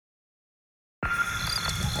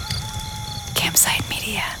Campside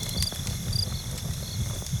Media.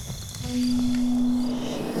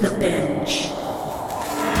 The Bench.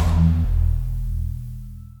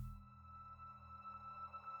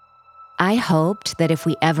 I hoped that if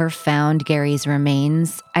we ever found Gary's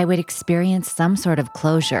remains, I would experience some sort of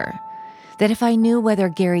closure. That if I knew whether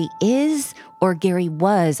Gary is or Gary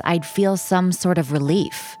was, I'd feel some sort of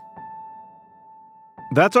relief.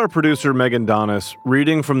 That's our producer, Megan Donis,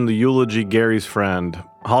 reading from the eulogy Gary's friend,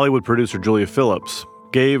 Hollywood producer Julia Phillips,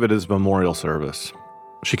 gave at his memorial service.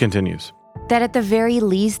 She continues. That at the very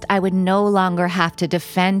least, I would no longer have to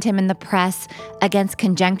defend him in the press against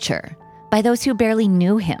conjecture by those who barely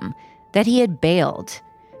knew him, that he had bailed.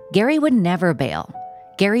 Gary would never bail.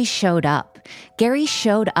 Gary showed up. Gary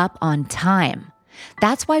showed up on time.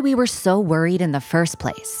 That's why we were so worried in the first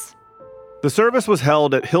place. The service was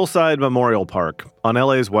held at Hillside Memorial Park on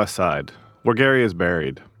LA's west side, where Gary is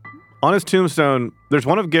buried. On his tombstone, there's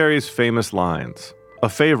one of Gary's famous lines, a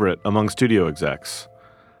favorite among studio execs.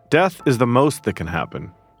 Death is the most that can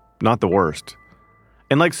happen, not the worst.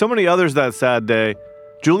 And like so many others that sad day,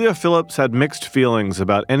 Julia Phillips had mixed feelings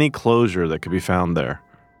about any closure that could be found there.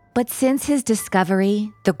 But since his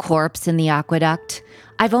discovery, the corpse in the aqueduct,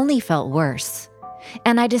 I've only felt worse.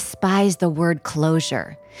 And I despise the word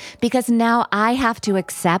closure, because now I have to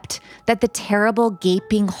accept that the terrible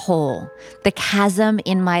gaping hole, the chasm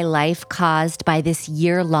in my life caused by this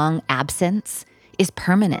year-long absence, is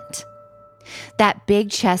permanent. That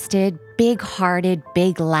big-chested, big-hearted,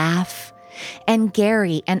 big laugh, and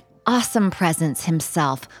Gary, an awesome presence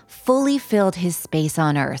himself, fully filled his space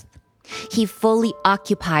on Earth. He fully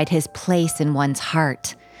occupied his place in one's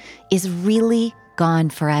heart, is really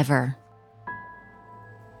gone forever.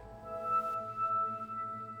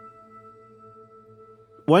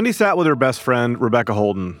 Wendy sat with her best friend, Rebecca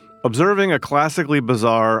Holden, observing a classically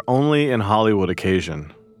bizarre, only-in-Hollywood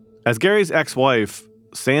occasion. As Gary's ex-wife,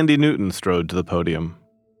 Sandy Newton, strode to the podium.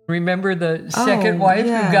 Remember the second wife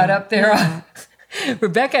who got up there? Yeah.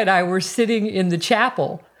 Rebecca and I were sitting in the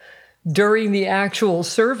chapel during the actual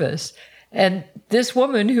service, and this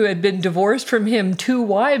woman who had been divorced from him 2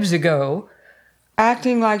 wives ago,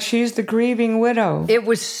 acting like she's the grieving widow. It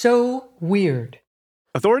was so weird.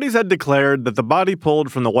 Authorities had declared that the body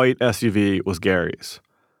pulled from the white SUV was Gary's.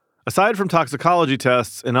 Aside from toxicology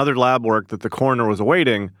tests and other lab work that the coroner was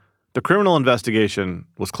awaiting, the criminal investigation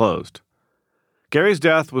was closed. Gary's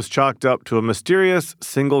death was chalked up to a mysterious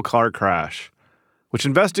single-car crash, which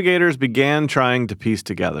investigators began trying to piece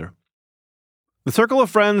together. The circle of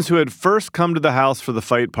friends who had first come to the house for the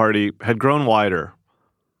fight party had grown wider,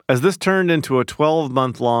 as this turned into a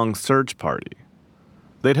 12-month-long search party.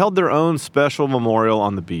 They'd held their own special memorial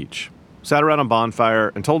on the beach, sat around a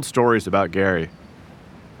bonfire, and told stories about Gary.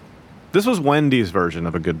 This was Wendy's version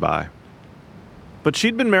of a goodbye. But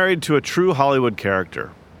she'd been married to a true Hollywood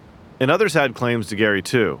character, and others had claims to Gary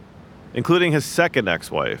too, including his second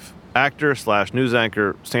ex-wife, actor/news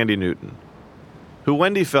anchor Sandy Newton, who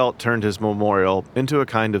Wendy felt turned his memorial into a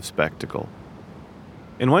kind of spectacle.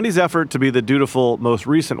 In Wendy's effort to be the dutiful, most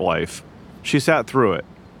recent wife, she sat through it,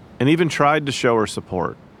 and even tried to show her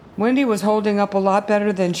support. Wendy was holding up a lot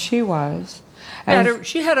better than she was. And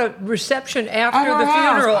she had a reception after the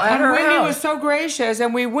funeral at her house. And Wendy was so gracious,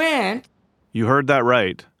 and we went. You heard that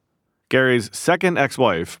right. Gary's second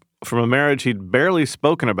ex-wife, from a marriage he'd barely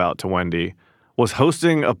spoken about to Wendy, was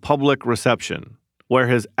hosting a public reception, where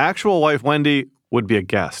his actual wife, Wendy, would be a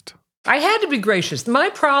guest. I had to be gracious.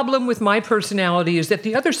 My problem with my personality is that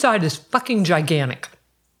the other side is fucking gigantic.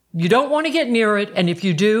 You don't want to get near it, and if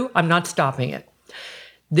you do, I'm not stopping it.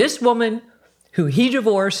 This woman, who he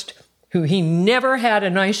divorced, who he never had a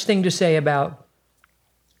nice thing to say about,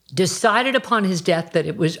 decided upon his death that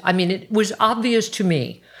it was obvious to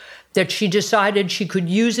me that she decided she could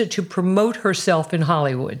use it to promote herself in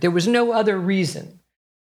Hollywood. There was no other reason.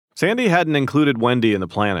 Sandy hadn't included Wendy in the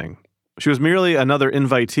planning. She was merely another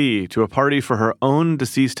invitee to a party for her own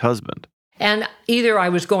deceased husband. And either I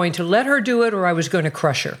was going to let her do it or I was going to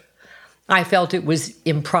crush her. I felt it was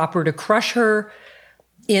improper to crush her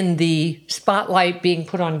in the spotlight being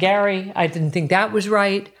put on Gary. I didn't think that was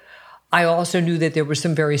right. I also knew that there were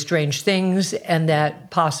some very strange things and that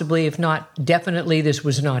possibly, if not definitely, this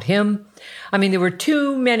was not him. I mean, there were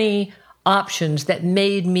too many options that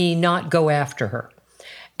made me not go after her.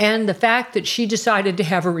 And the fact that she decided to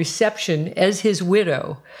have a reception as his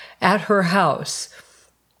widow at her house,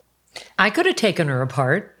 I could have taken her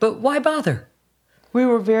apart, but why bother? We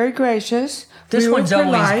were very gracious. This one's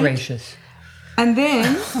always gracious. And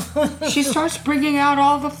then she starts bringing out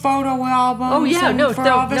all the photo albums for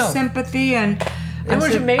all the sympathy. And it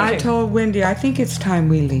was amazing. I told Wendy, I think it's time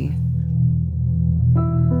we leave.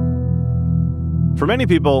 For many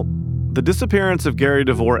people, the disappearance of Gary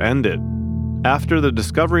DeVore ended after the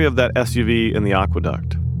discovery of that SUV in the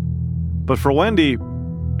aqueduct. But for Wendy,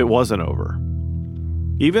 it wasn't over.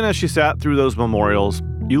 Even as she sat through those memorials,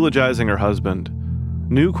 eulogizing her husband,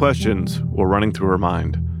 new questions were running through her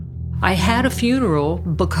mind. I had a funeral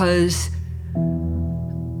because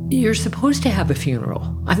you're supposed to have a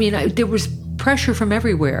funeral. I mean, there was pressure from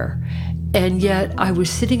everywhere. And yet I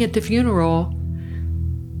was sitting at the funeral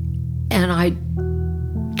and I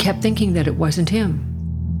kept thinking that it wasn't him.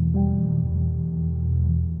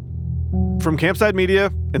 From Campside Media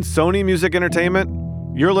and Sony Music Entertainment,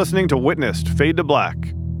 you're listening to Witnessed Fade to Black,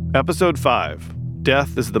 Episode 5,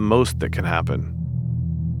 Death is the Most That Can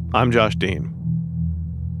Happen. I'm Josh Dean.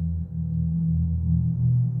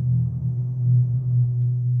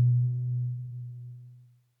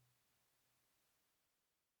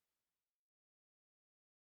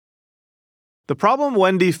 The problem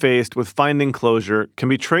Wendy faced with finding closure can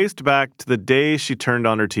be traced back to the day she turned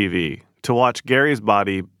on her TV to watch Gary's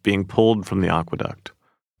body being pulled from the aqueduct.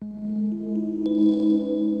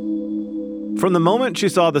 From the moment she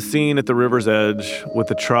saw the scene at the river's edge with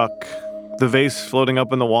the truck, the vase floating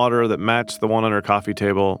up in the water that matched the one on her coffee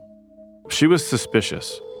table, she was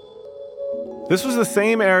suspicious. This was the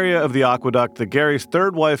same area of the aqueduct that Gary's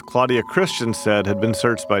third wife, Claudia Christian, said had been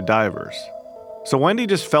searched by divers. So Wendy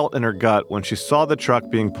just felt in her gut when she saw the truck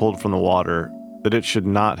being pulled from the water that it should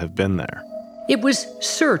not have been there. It was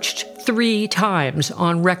searched 3 times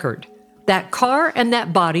on record. That car and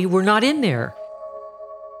that body were not in there.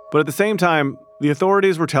 But at the same time, the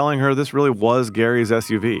authorities were telling her this really was Gary's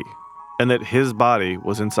SUV and that his body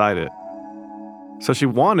was inside it. So she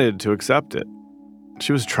wanted to accept it.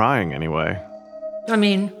 She was trying anyway. I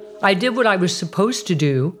mean, I did what I was supposed to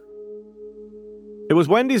do. It was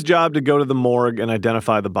Wendy's job to go to the morgue and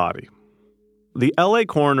identify the body. The LA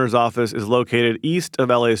coroner's office is located east of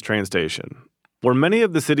LA's train station, where many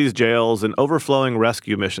of the city's jails and overflowing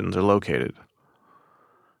rescue missions are located.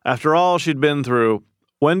 After all she'd been through,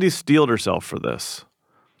 Wendy steeled herself for this,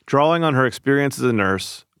 drawing on her experience as a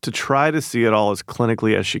nurse to try to see it all as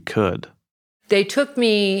clinically as she could. They took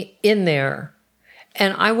me in there,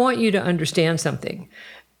 and I want you to understand something.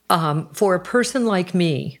 For a person like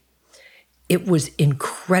me, it was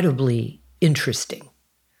incredibly interesting.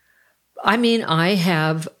 I mean, I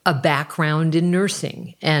have a background in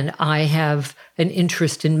nursing, and I have an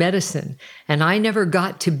interest in medicine, and I never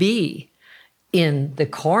got to be in the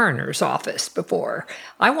coroner's office before.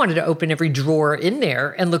 I wanted to open every drawer in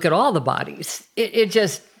there and look at all the bodies. It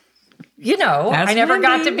just, I never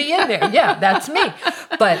got to be in there. Yeah, that's me.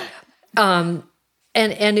 But, and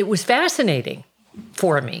it was fascinating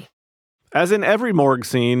for me. As in every morgue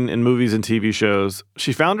scene in movies and TV shows,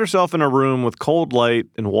 she found herself in a room with cold light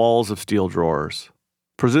and walls of steel drawers,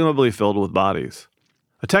 presumably filled with bodies.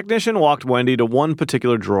 A technician walked Wendy to one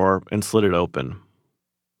particular drawer and slid it open.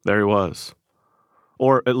 There he was.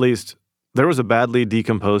 Or at least, there was a badly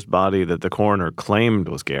decomposed body that the coroner claimed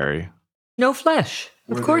was Gary. No flesh.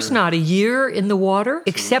 Of course not. A year in the water,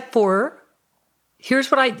 except for, here's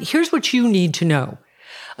what you need to know.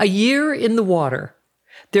 A year in the water,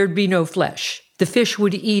 there'd be no flesh. The fish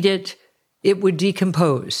would eat it. It would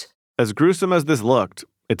decompose. As gruesome as this looked,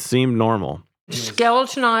 it seemed normal.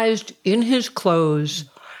 Skeletonized in his clothes.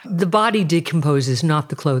 The body decomposes, not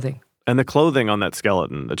the clothing. And the clothing on that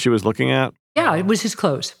skeleton that she was looking at? Yeah, it was his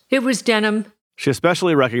clothes. It was denim. She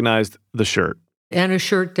especially recognized the shirt. And a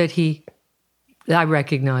shirt that I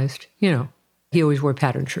recognized. He always wore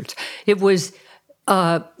patterned shirts. It was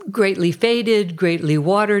greatly faded, greatly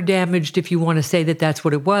water damaged, if you want to say that that's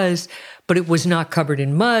what it was, but it was not covered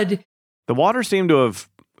in mud. The water seemed to have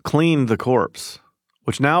cleaned the corpse,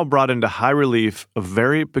 which now brought into high relief a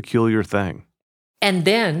very peculiar thing. And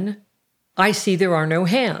then I see there are no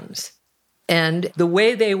hands. And the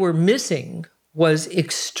way they were missing was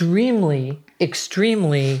extremely,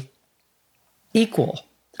 extremely equal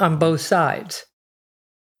on both sides.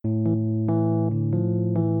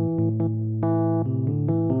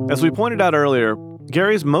 As we pointed out earlier,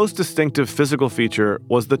 Gary's most distinctive physical feature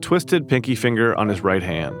was the twisted pinky finger on his right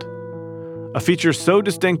hand. A feature so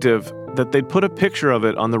distinctive that they'd put a picture of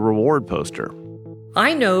it on the reward poster.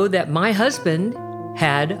 I know that my husband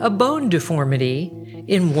had a bone deformity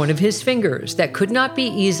in one of his fingers that could not be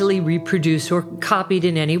easily reproduced or copied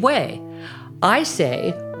in any way. I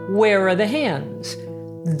say, where are the hands?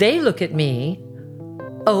 They look at me,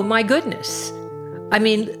 oh my goodness. I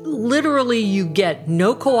mean, literally, you get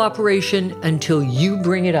no cooperation until you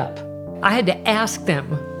bring it up. I had to ask them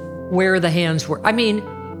where the hands were. I mean,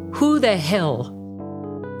 who the hell?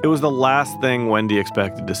 It was the last thing Wendy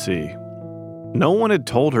expected to see. No one had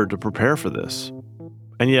told her to prepare for this.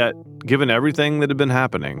 And yet, given everything that had been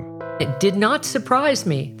happening, it did not surprise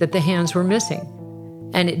me that the hands were missing.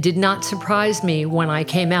 And it did not surprise me when I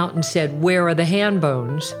came out and said, "Where are the hand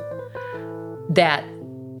bones?" That,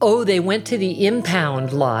 oh, they went to the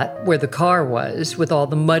impound lot where the car was with all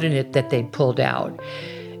the mud in it that they'd pulled out.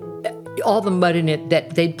 All the mud in it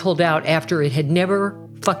that they'd pulled out after it had never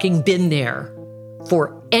fucking been there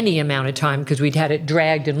for any amount of time because we'd had it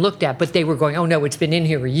dragged and looked at. But they were going, oh no, it's been in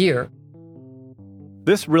here a year.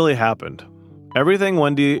 This really happened. Everything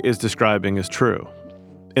Wendy is describing is true.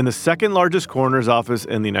 In the second largest coroner's office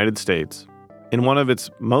in the United States, in one of its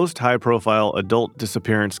most high-profile adult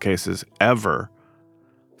disappearance cases ever,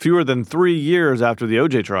 fewer than 3 years after the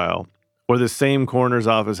O.J. trial, where this same coroner's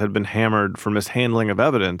office had been hammered for mishandling of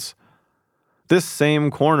evidence, this same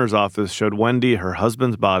coroner's office showed Wendy her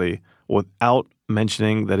husband's body without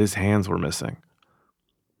mentioning that his hands were missing.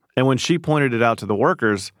 And when she pointed it out to the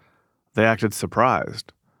workers, they acted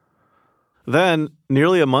surprised. Then,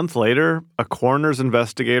 nearly a month later, a coroner's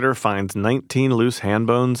investigator finds 19 loose hand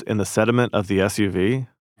bones in the sediment of the SUV.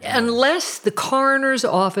 Unless the coroner's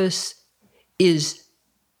office is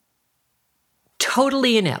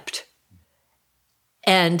totally inept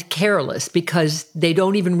and careless because they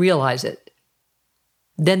don't even realize it,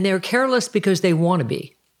 then they're careless because they want to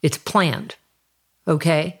be. It's planned,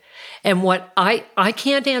 okay? And what I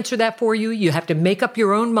can't answer that for you. You have to make up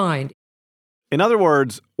your own mind. In other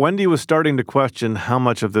words, Wendy was starting to question how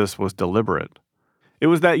much of this was deliberate. It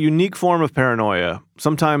was that unique form of paranoia,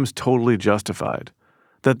 sometimes totally justified,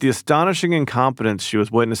 that the astonishing incompetence she was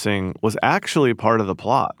witnessing was actually part of the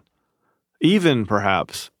plot. Even,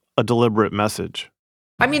 perhaps, a deliberate message.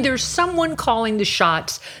 I mean, there's someone calling the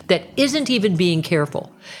shots that isn't even being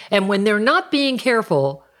careful. And when they're not being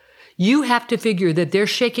careful, you have to figure that they're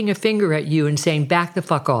shaking a finger at you and saying, back the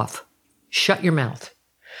fuck off. Shut your mouth.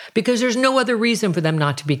 Because there's no other reason for them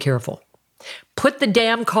not to be careful. Put the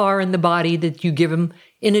damn car and the body that you give them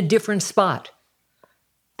in a different spot.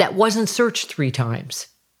 That wasn't searched 3 times.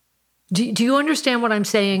 Do you understand what I'm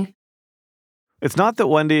saying? It's not that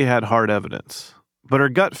Wendy had hard evidence, but her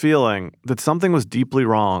gut feeling that something was deeply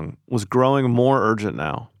wrong was growing more urgent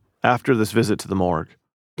now, after this visit to the morgue.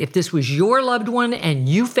 If this was your loved one and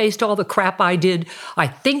you faced all the crap I did, I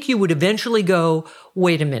think you would eventually go,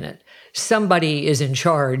 wait a minute. Somebody is in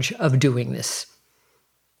charge of doing this.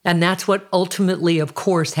 And that's what ultimately, of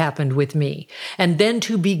course, happened with me. And then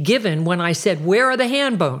to be given, when I said, where are the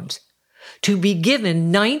hand bones? To be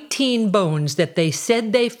given 19 bones that they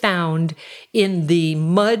said they found in the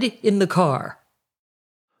mud in the car.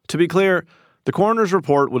 To be clear, the coroner's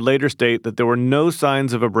report would later state that there were no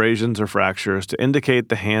signs of abrasions or fractures to indicate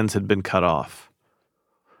the hands had been cut off.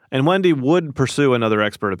 And Wendy would pursue another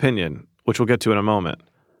expert opinion, which we'll get to in a moment.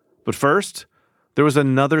 But first, there was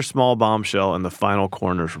another small bombshell in the final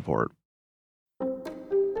coroner's report.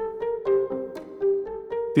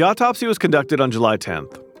 The autopsy was conducted on July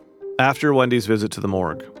 10th, after Wendy's visit to the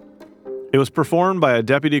morgue. It was performed by a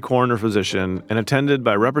deputy coroner physician and attended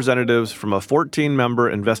by representatives from a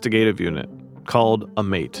 14-member investigative unit called a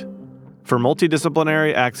MATE, for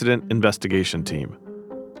Multidisciplinary Accident Investigation Team.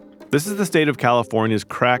 This is the state of California's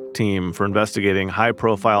crack team for investigating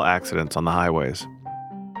high-profile accidents on the highways.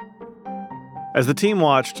 As the team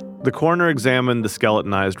watched, the coroner examined the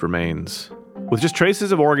skeletonized remains. With just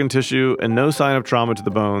traces of organ tissue and no sign of trauma to the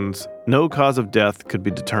bones, no cause of death could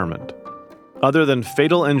be determined, other than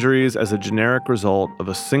fatal injuries as a generic result of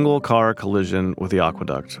a single-car collision with the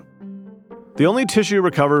aqueduct. The only tissue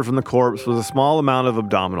recovered from the corpse was a small amount of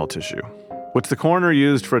abdominal tissue, which the coroner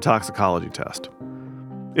used for a toxicology test.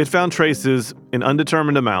 It found traces, in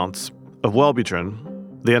undetermined amounts, of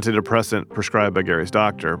Wellbutrin, the antidepressant prescribed by Gary's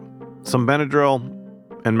doctor, some Benadryl,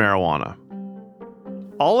 and marijuana.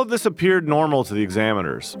 All of this appeared normal to the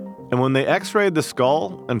examiners, and when they x-rayed the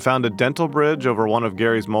skull and found a dental bridge over one of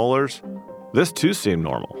Gary's molars, this too seemed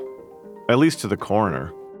normal, at least to the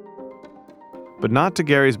coroner. But not to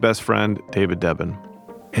Gary's best friend, David Debin.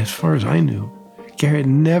 As far as I knew, Gary had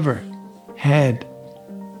never had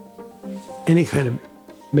any kind of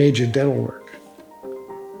major dental work.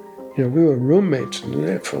 You know, we were roommates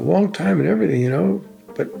for a long time and everything, you know,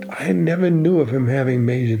 but I never knew of him having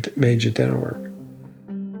major dental work.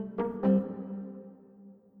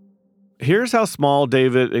 Here's how small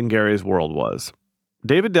David and Gary's world was.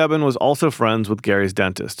 David Debin was also friends with Gary's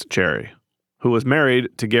dentist, Cherry, who was married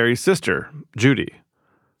to Gary's sister, Judy.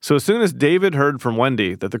 So as soon as David heard from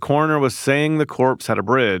Wendy that the coroner was saying the corpse had a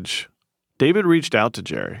bridge, David reached out to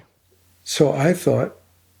Jerry. So I thought,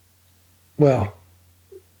 well,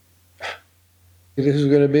 this is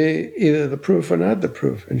going to be either the proof or not the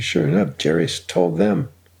proof. And sure enough, Jerry told them.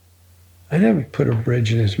 I never put a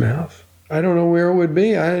bridge in his mouth. I don't know where it would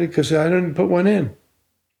be because I didn't put one in.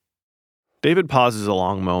 David pauses a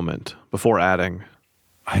long moment before adding,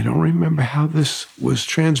 I don't remember how this was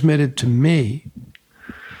transmitted to me,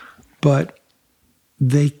 but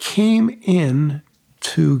they came in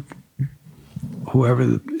to whoever,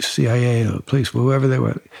 the CIA or the police, whoever they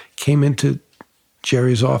were, came into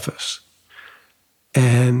Jerry's office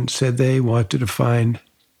and said they wanted to find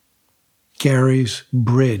Gary's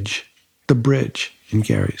bridge, the bridge in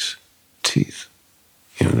Gary's teeth,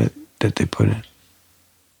 that they put in.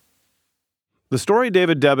 The story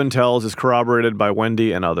David Debin tells is corroborated by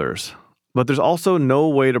Wendy and others, but there's also no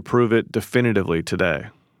way to prove it definitively today.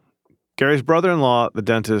 Gary's brother-in-law, the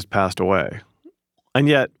dentist, passed away. And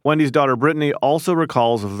yet, Wendy's daughter Brittany also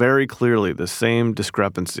recalls very clearly the same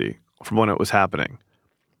discrepancy from when it was happening.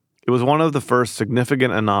 It was one of the first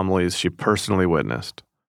significant anomalies she personally witnessed.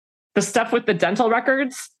 The stuff with the dental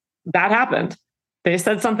records, that happened. They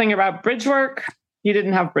said something about bridge work. He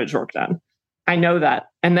didn't have bridge work done. I know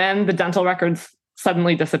that. And then the dental records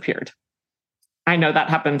suddenly disappeared. I know that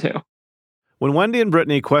happened too. When Wendy and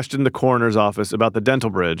Brittany questioned the coroner's office about the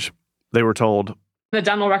dental bridge, they were told, the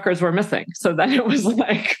dental records were missing. So then it was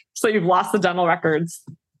like, so you've lost the dental records.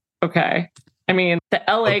 Okay. I mean, the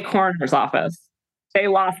LA coroner's office, they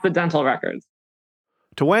lost the dental records.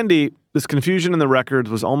 To Wendy, this confusion in the records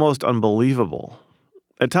was almost unbelievable.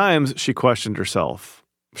 At times, she questioned herself.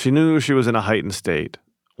 She knew she was in a heightened state,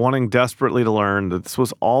 wanting desperately to learn that this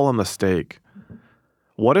was all a mistake.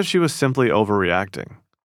 What if she was simply overreacting?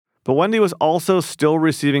 But Wendy was also still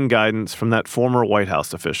receiving guidance from that former White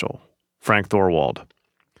House official, Frank Thorwald.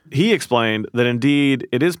 He explained that indeed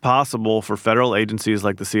it is possible for federal agencies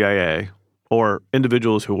like the CIA, or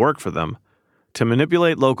individuals who work for them, to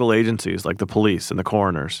manipulate local agencies like the police and the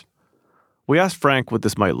coroners. We asked Frank what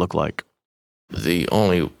this might look like. The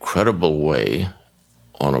only credible way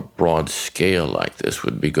on a broad scale like this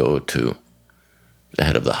would be go to the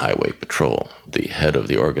head of the highway patrol, the head of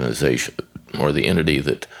the organization, or the entity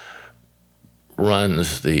that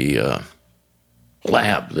runs the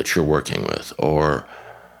lab that you're working with, or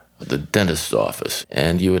the dentist's office.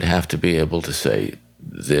 And you would have to be able to say,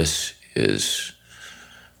 this is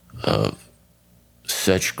of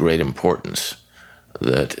such great importance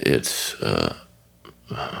that it's,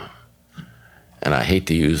 and I hate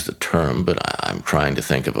to use the term, but I'm trying to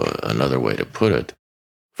think of another way to put it.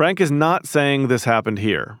 Frank is not saying this happened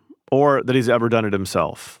here, or that he's ever done it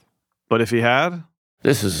himself. But if he had?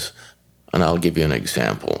 This is, and I'll give you an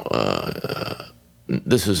example.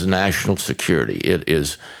 This is national security. It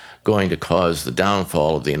is going to cause the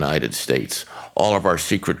downfall of the United States. All of our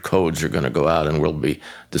secret codes are going to go out and we'll be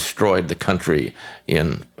destroyed the country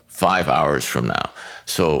in 5 hours from now.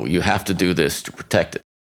 So you have to do this to protect it.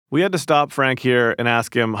 We had to stop Frank here and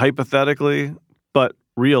ask him, hypothetically, but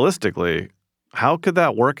realistically, how could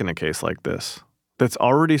that work in a case like this that's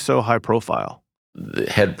already so high profile? The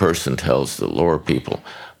head person tells the lower people,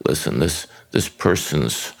 listen, this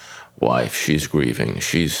person's wife, she's grieving,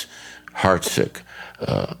 she's heartsick.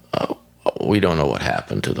 We don't know what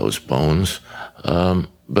happened to those bones,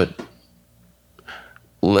 but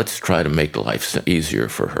let's try to make life easier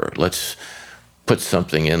for her. Let's put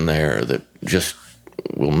something in there that just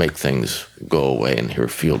will make things go away and her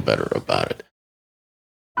feel better about it.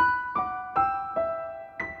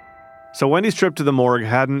 So Wendy's trip to the morgue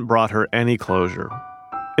hadn't brought her any closure.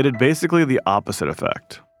 It had basically the opposite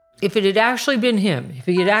effect. If it had actually been him, if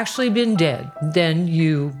he had actually been dead, then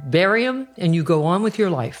you bury him and you go on with your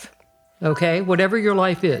life, okay? Whatever your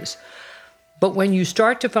life is. But when you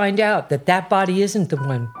start to find out that that body isn't the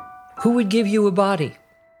one, who would give you a body?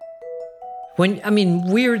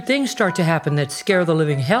 Weird things start to happen that scare the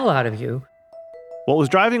living hell out of you. What was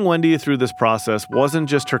driving Wendy through this process wasn't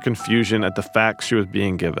just her confusion at the facts she was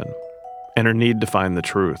being given and her need to find the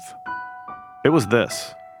truth. It was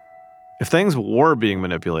this. If things were being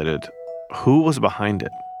manipulated, who was behind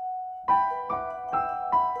it?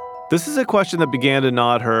 This is a question that began to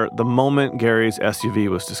gnaw at her the moment Gary's SUV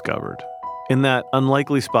was discovered, in that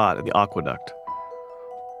unlikely spot at the aqueduct.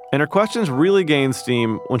 And her questions really gained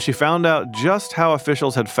steam when she found out just how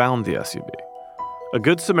officials had found the SUV. A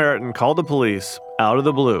Good Samaritan called the police out of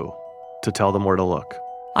the blue to tell them where to look.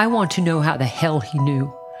 I want to know how the hell he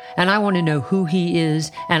knew. And I want to know who he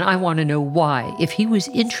is, and I want to know why. If he was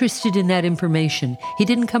interested in that information, he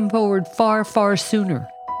didn't come forward far, far sooner.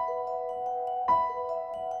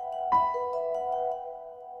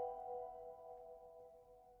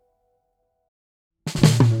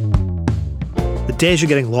 The days are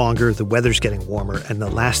getting longer, the weather's getting warmer, and the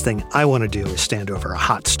last thing I want to do is stand over a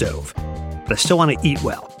hot stove. But I still want to eat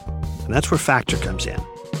well. And that's where Factor comes in.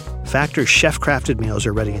 Factor's chef-crafted meals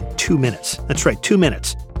are ready in 2 minutes. That's right, 2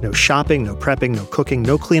 minutes. No shopping, no prepping, no cooking,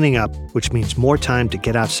 no cleaning up, which means more time to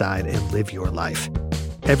get outside and live your life.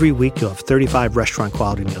 Every week, you'll have 35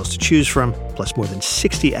 restaurant-quality meals to choose from, plus more than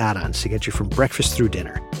 60 add-ons to get you from breakfast through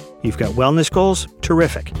dinner. You've got wellness goals?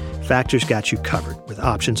 Terrific. Factor's got you covered with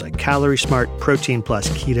options like Calorie Smart, Protein Plus,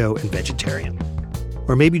 Keto, and Vegetarian.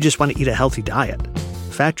 Or maybe you just want to eat a healthy diet.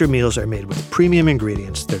 Factor meals are made with premium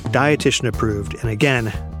ingredients, they're dietitian approved, and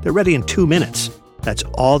again, they're ready in 2 minutes. That's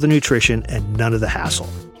all the nutrition and none of the hassle.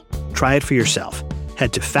 Try it for yourself.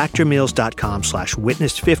 Head to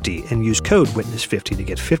factormeals.com/witness50 and use code witness50 to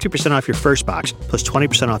get 50% off your first box plus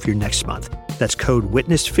 20% off your next month. That's code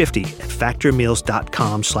witness50 at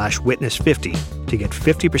factormeals.com/witness50 to get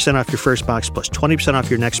 50% off your first box plus 20% off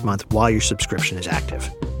your next month while your subscription is active.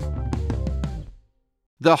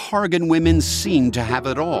 The Hargan women seemed to have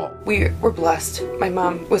it all. We were blessed. My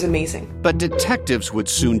mom was amazing. But detectives would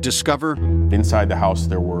soon discover inside the house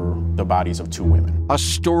there were the bodies of 2 women. A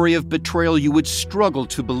story of betrayal you would struggle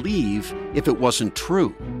to believe if it wasn't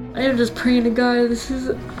true. I am just praying to God, this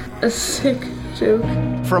is a sick joke.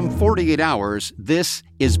 From 48 Hours, this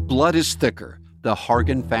is Blood is Thicker, the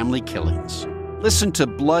Hargan Family Killings. Listen to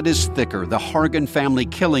Blood is Thicker, the Hargan Family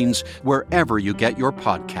Killings, wherever you get your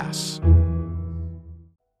podcasts.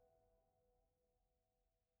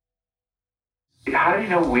 How do you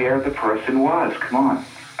know where the person was? Come on.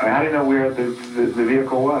 I mean, how do you know where the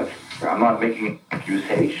vehicle was? I'm not making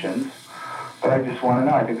accusations, but I just want to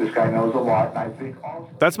know. I think this guy knows a lot, and I think also...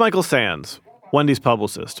 That's Michael Sands, Wendy's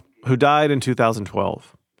publicist, who died in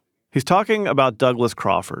 2012. He's talking about Douglas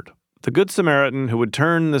Crawford, the Good Samaritan who would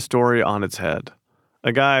turn the story on its head.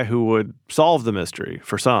 A guy who would solve the mystery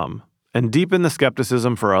for some and deepen the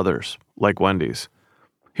skepticism for others, like Wendy's.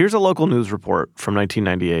 Here's a local news report from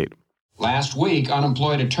 1998. Last week,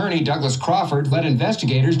 unemployed attorney Douglas Crawford led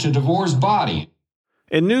investigators to DeVore's body.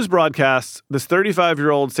 In news broadcasts, this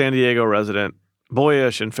 35-year-old San Diego resident,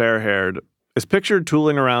 boyish and fair-haired, is pictured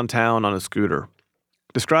tooling around town on a scooter,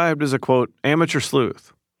 described as a, quote, amateur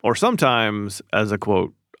sleuth, or sometimes as a,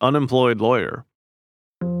 quote, unemployed lawyer.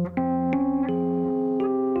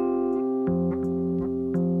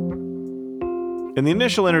 In the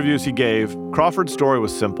initial interviews he gave, Crawford's story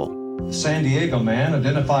was simple. The San Diego man,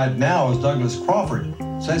 identified now as Douglas Crawford,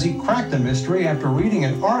 says he cracked the mystery after reading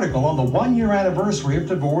an article on the 1-year anniversary of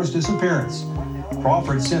DeVore's disappearance.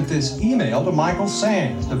 Crawford sent this email to Michael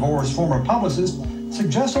Sands, DeVore's former publicist,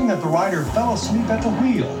 suggesting that the writer fell asleep at the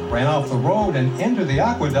wheel, ran off the road, and entered the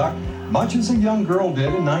aqueduct, much as a young girl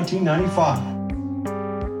did in 1995.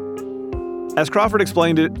 As Crawford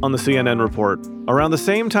explained it on the CNN report, around the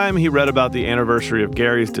same time he read about the anniversary of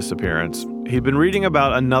Gary's disappearance, he'd been reading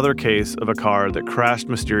about another case of a car that crashed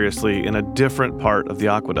mysteriously in a different part of the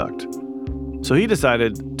aqueduct. So he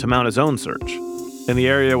decided to mount his own search in the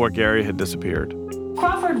area where Gary had disappeared.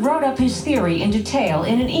 Crawford wrote up his theory in detail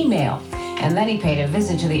in an email, and then he paid a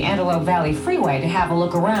visit to the Antelope Valley Freeway to have a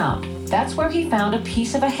look around. That's where he found a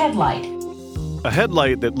piece of a headlight. A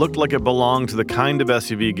headlight that looked like it belonged to the kind of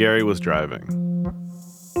SUV Gary was driving.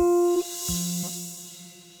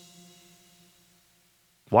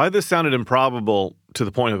 Why this sounded improbable to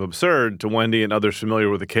the point of absurd to Wendy and others familiar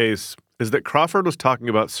with the case is that Crawford was talking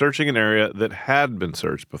about searching an area that had been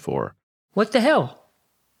searched before. What the hell?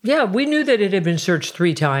 Yeah, we knew that it had been searched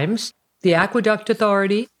 3 times. The Aqueduct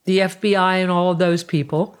Authority, the FBI and all of those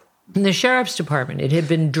people, and the Sheriff's Department. It had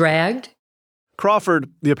been dragged. Crawford,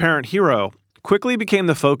 the apparent hero, quickly became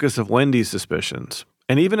the focus of Wendy's suspicions,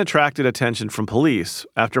 and even attracted attention from police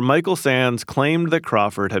after Michael Sands claimed that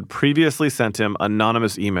Crawford had previously sent him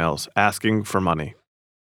anonymous emails asking for money.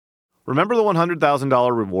 Remember the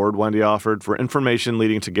 $100,000 reward Wendy offered for information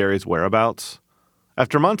leading to Gary's whereabouts?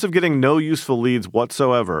 After months of getting no useful leads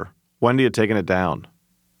whatsoever, Wendy had taken it down.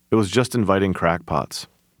 It was just inviting crackpots.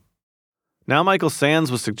 Now Michael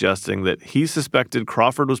Sands was suggesting that he suspected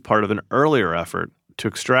Crawford was part of an earlier effort to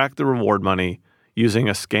extract the reward money using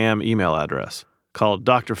a scam email address called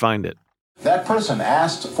Dr. Find It. That person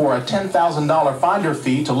asked for a $10,000 finder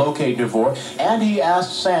fee to locate DeVore, and he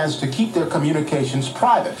asked Sands to keep their communications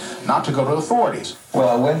private, not to go to authorities.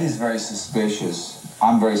 Well, Wendy's very suspicious.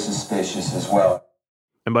 I'm very suspicious as well.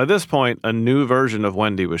 And by this point, a new version of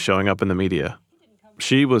Wendy was showing up in the media.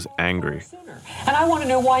 She was angry. And I want to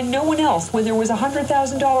know why no one else, when there was a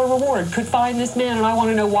 $100,000 reward, could find this man. And I want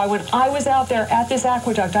to know why when I was out there at this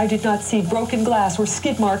aqueduct, I did not see broken glass or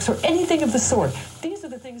skid marks or anything of the sort. These are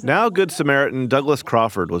the things. Now Good Samaritan Douglas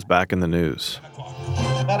Crawford was back in the news.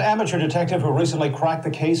 That amateur detective who recently cracked the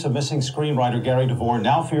case of missing screenwriter Gary DeVore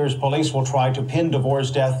now fears police will try to pin DeVore's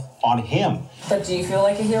death on him. But do you feel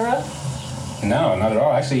like a hero? No, not at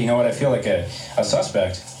all. Actually, you know what? I feel like a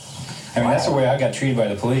suspect. I mean, that's the way I got treated by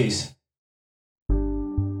the police.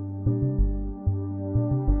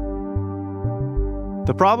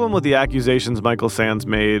 The problem with the accusations Michael Sands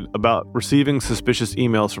made about receiving suspicious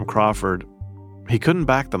emails from Crawford, he couldn't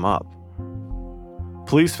back them up.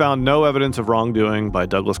 Police found no evidence of wrongdoing by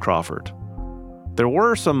Douglas Crawford. There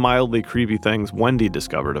were some mildly creepy things Wendy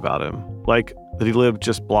discovered about him, like that he lived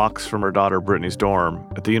just blocks from her daughter Brittany's dorm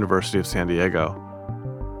at the University of San Diego.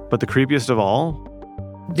 But the creepiest of all?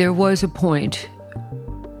 There was a point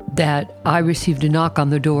that I received a knock on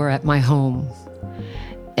the door at my home,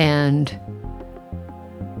 and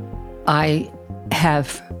I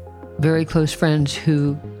have very close friends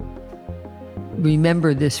who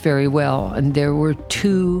remember this very well, and there were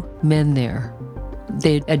two men there.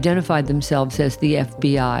 They identified themselves as the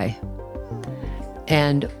FBI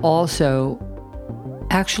and also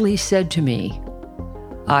actually said to me,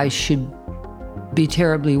 I should be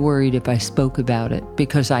terribly worried if I spoke about it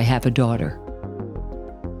because I have a daughter.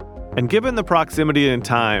 And given the proximity in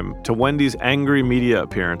time to Wendy's angry media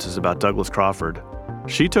appearances about Douglas Crawford,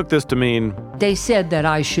 she took this to mean they said that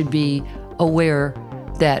I should be aware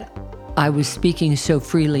that I was speaking so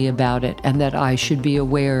freely about it and that I should be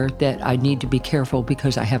aware that I need to be careful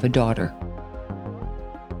because I have a daughter.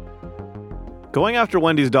 Going after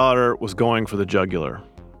Wendy's daughter was going for the jugular.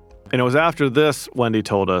 And it was after this, Wendy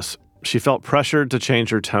told us, she felt pressured to change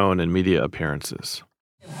her tone in media appearances.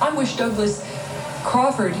 I wish Douglas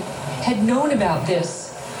Crawford had known about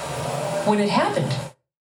this when it happened.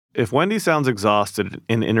 If Wendy sounds exhausted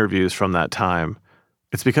in interviews from that time,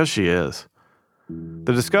 it's because she is.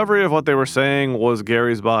 The discovery of what they were saying was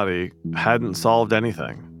Gary's body hadn't solved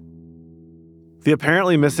anything. The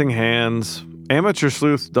apparently missing hands, amateur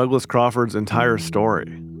sleuth Douglas Crawford's entire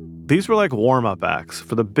story, these were like warm-up acts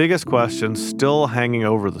for the biggest questions still hanging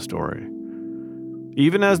over the story.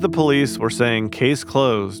 Even as the police were saying case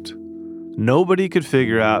closed, nobody could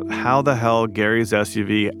figure out how the hell Gary's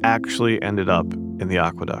SUV actually ended up in the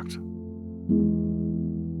aqueduct.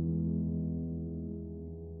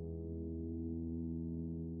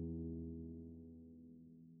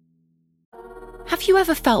 Have you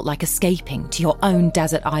ever felt like escaping to your own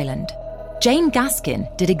desert island? Jane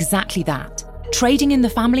Gaskin did exactly that, trading in the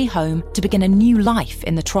family home to begin a new life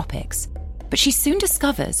in the tropics. But she soon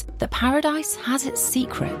discovers that paradise has its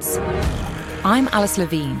secrets. I'm Alice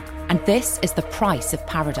Levine, and this is The Price of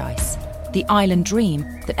Paradise, the island dream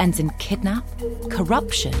that ends in kidnap,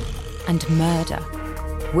 corruption, and murder.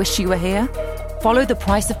 Wish you were here? Follow The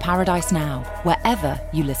Price of Paradise now, wherever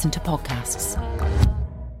you listen to podcasts.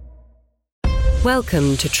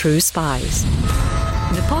 Welcome to True Spies,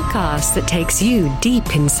 the podcast that takes you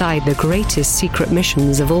deep inside the greatest secret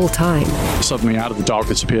missions of all time. Suddenly, out of the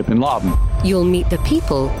darkness appeared Bin Laden. You'll meet the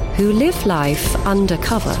people who live life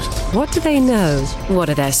undercover. What do they know? What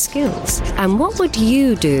are their skills? And what would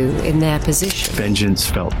you do in their position? Vengeance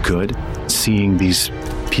felt good. Seeing these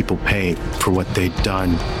people pay for what they'd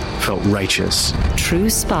done felt righteous. True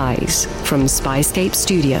Spies from Spyscape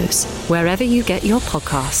Studios, wherever you get your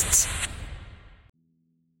podcasts.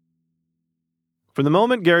 From the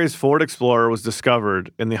moment Gary's Ford Explorer was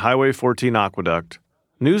discovered in the Highway 14 aqueduct,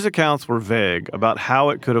 news accounts were vague about how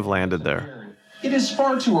it could have landed there. It is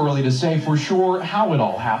far too early to say for sure how it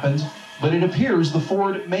all happened, but it appears the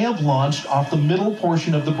Ford may have launched off the middle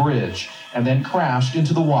portion of the bridge and then crashed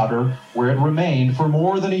into the water, where it remained for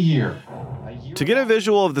more than a year. To get a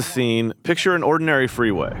visual of the scene, picture an ordinary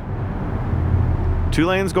freeway. 2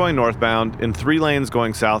 lanes going northbound and 3 lanes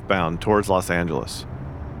going southbound towards Los Angeles.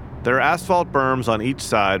 There are asphalt berms on each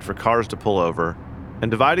side for cars to pull over,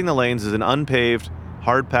 and dividing the lanes is an unpaved,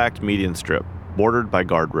 hard-packed median strip, bordered by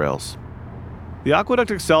guardrails. The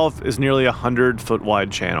aqueduct itself is nearly a 100-foot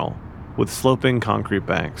wide channel, with sloping concrete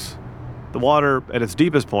banks. The water, at its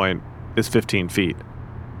deepest point, is 15 feet.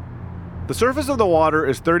 The surface of the water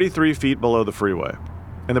is 33 feet below the freeway,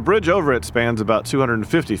 and the bridge over it spans about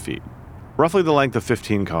 250 feet, roughly the length of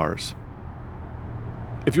 15 cars.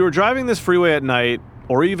 If you were driving this freeway at night,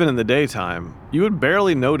 or even in the daytime, you would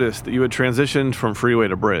barely notice that you had transitioned from freeway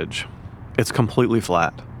to bridge. It's completely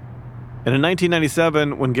flat. And in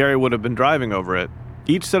 1997, when Gary would have been driving over it,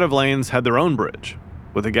 each set of lanes had their own bridge,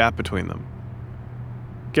 with a gap between them.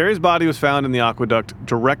 Gary's body was found in the aqueduct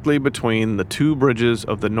directly between the 2 bridges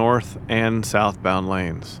of the north and southbound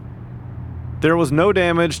lanes. There was no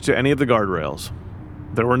damage to any of the guardrails.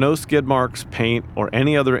 There were no skid marks, paint, or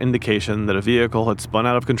any other indication that a vehicle had spun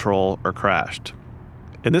out of control or crashed.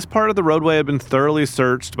 And this part of the roadway had been thoroughly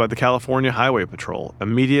searched by the California Highway Patrol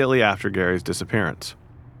immediately after Gary's disappearance.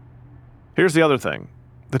 Here's the other thing.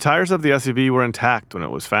 The tires of the SUV were intact when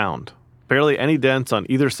it was found, barely any dents on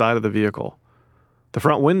either side of the vehicle. The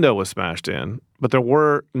front window was smashed in, but there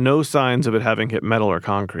were no signs of it having hit metal or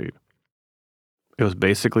concrete. It was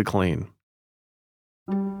basically clean.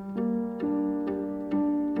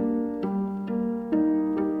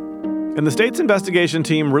 And the state's investigation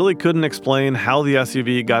team really couldn't explain how the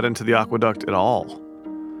SUV got into the aqueduct at all.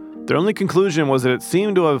 Their only conclusion was that it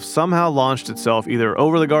seemed to have somehow launched itself either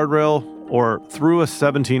over the guardrail or through a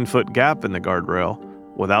 17-foot gap in the guardrail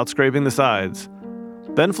without scraping the sides,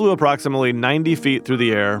 then flew approximately 90 feet through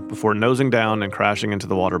the air before nosing down and crashing into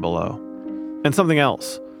the water below. And something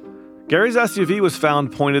else. Gary's SUV was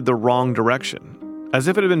found pointed the wrong direction, as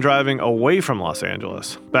if it had been driving away from Los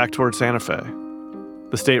Angeles, back toward Santa Fe.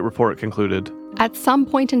 The state report concluded, at some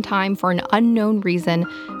point in time, for an unknown reason,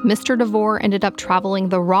 Mr. DeVore ended up traveling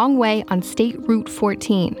the wrong way on State Route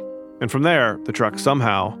 14. And from there, the truck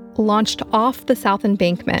somehow launched off the south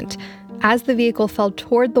embankment. As the vehicle fell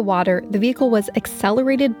toward the water, the vehicle was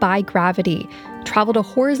accelerated by gravity, traveled a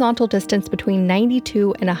horizontal distance between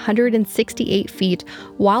 92 and 168 feet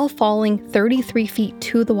while falling 33 feet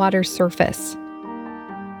to the water's surface.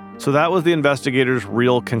 So that was the investigators'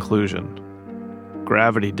 real conclusion.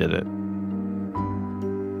 Gravity did it.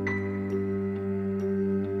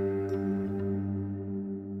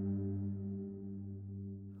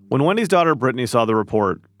 When Wendy's daughter Brittany saw the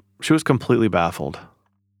report, she was completely baffled.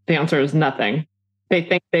 The answer is nothing. They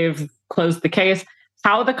think they've closed the case.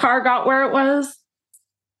 How the car got where it was,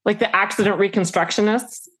 like the accident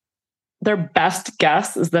reconstructionists, their best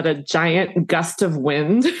guess is that a giant gust of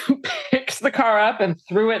wind picked the car up and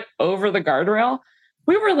threw it over the guardrail.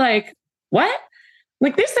 We were like, what?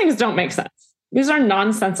 Like, these things don't make sense. These are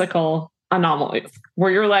nonsensical anomalies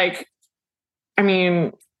where you're like, I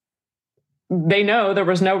mean, they know there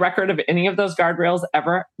was no record of any of those guardrails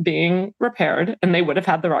ever being repaired, and they would have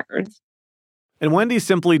had the records. And Wendy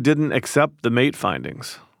simply didn't accept the mate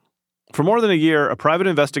findings. For more than a year, a private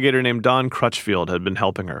investigator named Don Crutchfield had been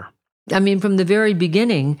helping her. I mean, from the very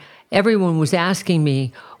beginning, everyone was asking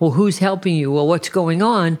me, well, who's helping you? Well, what's going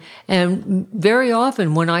on? And very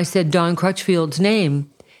often when I said Don Crutchfield's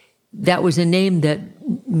name, that was a name that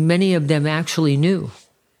many of them actually knew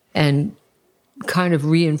and kind of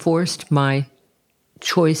reinforced my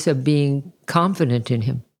choice of being confident in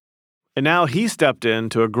him. And now he stepped in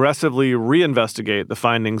to aggressively reinvestigate the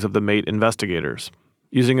findings of the mate investigators,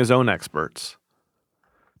 using his own experts.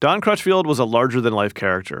 Don Crutchfield was a larger-than-life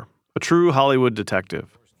character, a true Hollywood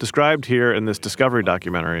detective, described here in this Discovery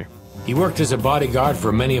documentary. He worked as a bodyguard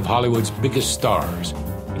for many of Hollywood's biggest stars,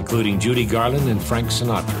 including Judy Garland and Frank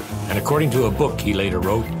Sinatra. And according to a book he later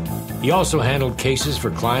wrote, he also handled cases for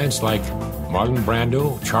clients like Marlon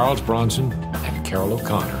Brando, Charles Bronson, and Carol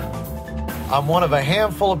O'Connor. I'm one of a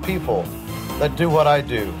handful of people that do what I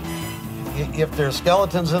do. If there's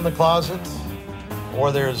skeletons in the closet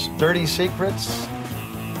or there's dirty secrets,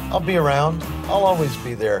 I'll be around. I'll always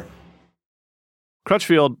be there.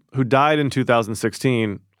 Crutchfield, who died in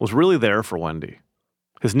 2016, was really there for Wendy.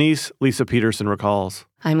 His niece, Lisa Peterson, recalls.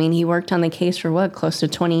 I mean, he worked on the case for close to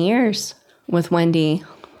 20 years with Wendy.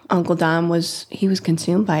 Uncle Don was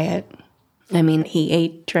consumed by it. I mean, he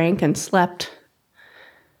ate, drank, and slept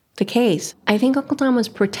the case. I think Uncle Don was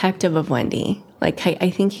protective of Wendy. Like,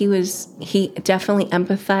 I think he definitely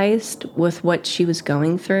empathized with what she was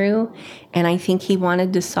going through, and I think he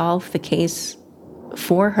wanted to solve the case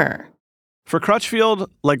for her. For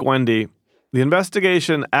Crutchfield, like Wendy, the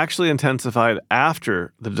investigation actually intensified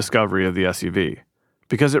after the discovery of the SUV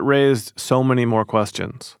because it raised so many more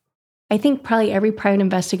questions. I think probably every private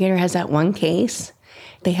investigator has that one case.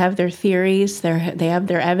 They have their theories, they have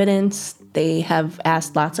their evidence, they have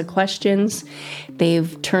asked lots of questions,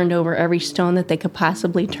 they've turned over every stone that they could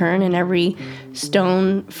possibly turn, and every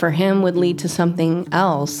stone for him would lead to something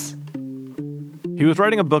else. He was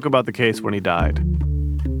writing a book about the case when he died.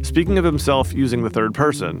 Speaking of himself using the third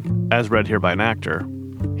person, as read here by an actor,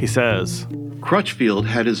 he says, Crutchfield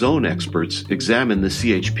had his own experts examine the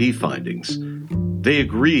CHP findings. They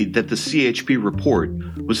agreed that the CHP report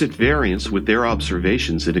was at variance with their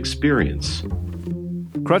observations and experience.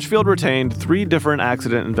 Crutchfield retained 3 different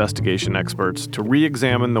accident investigation experts to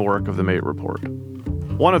re-examine the work of the mate report.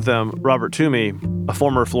 One of them, Robert Toomey, a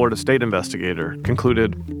former Florida State investigator,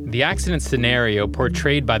 concluded, the accident scenario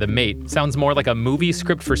portrayed by the mate sounds more like a movie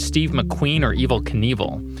script for Steve McQueen or Evel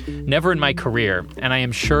Knievel. Never in my career, and I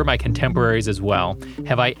am sure my contemporaries as well,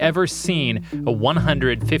 have I ever seen a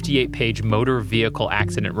 158-page motor vehicle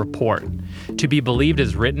accident report. To be believed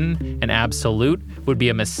as written and absolute would be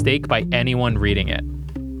a mistake by anyone reading it.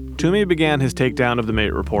 Toomey began his takedown of the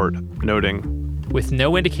mate report, noting, With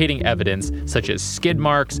no indicating evidence, such as skid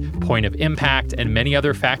marks, point of impact, and many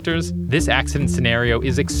other factors, this accident scenario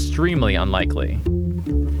is extremely unlikely.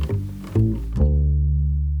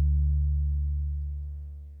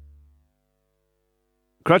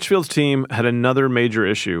 Crutchfield's team had another major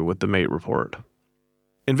issue with the Mate report.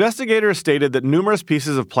 Investigators stated that numerous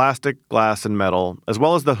pieces of plastic, glass, and metal, as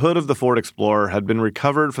well as the hood of the Ford Explorer, had been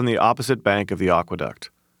recovered from the opposite bank of the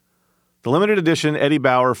aqueduct. The limited edition Eddie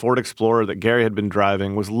Bauer Ford Explorer that Gary had been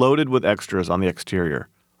driving was loaded with extras on the exterior,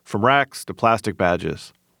 from racks to plastic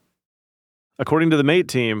badges. According to the Mate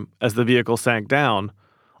team, as the vehicle sank down,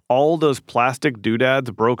 all those plastic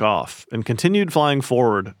doodads broke off and continued flying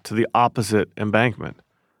forward to the opposite embankment.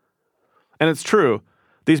 And it's true,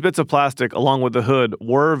 these bits of plastic, along with the hood,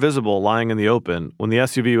 were visible lying in the open when the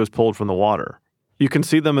SUV was pulled from the water. You can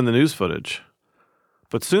see them in the news footage.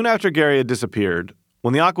 But soon after Gary had disappeared,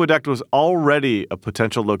 when the aqueduct was already a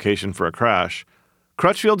potential location for a crash,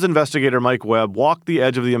 Crutchfield's investigator Mike Webb walked the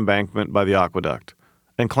edge of the embankment by the aqueduct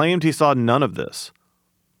and claimed he saw none of this.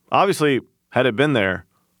 Obviously, had it been there,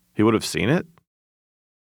 he would have seen it.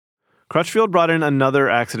 Crutchfield brought in another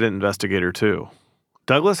accident investigator, too.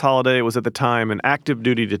 Douglas Holliday was at the time an active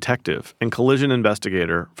duty detective and collision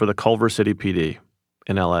investigator for the Culver City PD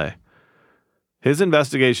in LA. His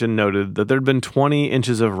investigation noted that there'd been 20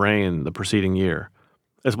 inches of rain the preceding year,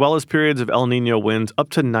 as well as periods of El Niño winds up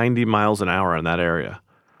to 90 miles an hour in that area.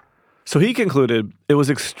 So he concluded it was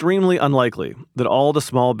extremely unlikely that all the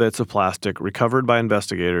small bits of plastic recovered by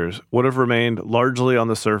investigators would have remained largely on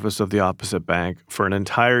the surface of the opposite bank for an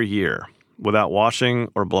entire year without washing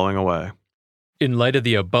or blowing away. In light of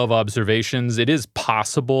the above observations, it is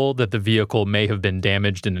possible that the vehicle may have been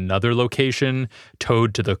damaged in another location,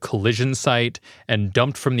 towed to the collision site, and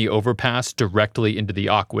dumped from the overpass directly into the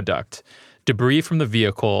aqueduct. Debris from the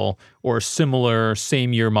vehicle or similar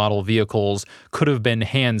same-year model vehicles could have been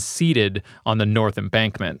hand-seated on the north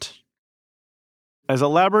embankment. As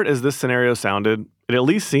elaborate as this scenario sounded, it at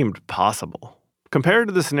least seemed possible, compared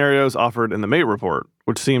to the scenarios offered in the Mate report,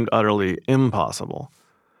 which seemed utterly impossible.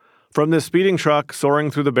 From this speeding truck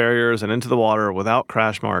soaring through the barriers and into the water without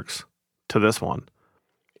crash marks, to this one.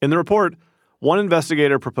 In the report, one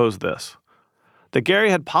investigator proposed this: that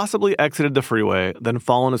Gary had possibly exited the freeway, then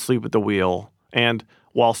fallen asleep at the wheel, and,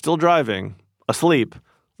 while still driving, asleep,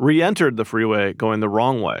 re-entered the freeway going the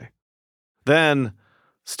wrong way. Then,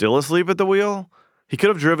 still asleep at the wheel, he could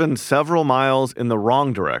have driven several miles in the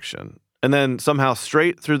wrong direction, and then somehow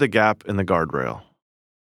straight through the gap in the guardrail.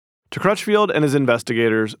 To Crutchfield and his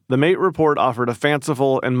investigators, the Mate report offered a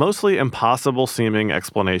fanciful and mostly impossible-seeming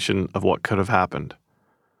explanation of what could have happened.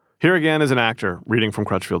 Here again is an actor reading from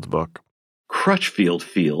Crutchfield's book. Crutchfield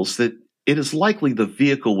feels that it is likely the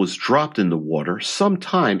vehicle was dropped in the water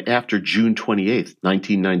sometime after June 28,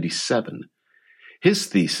 1997. His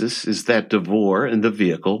thesis is that DeVore and the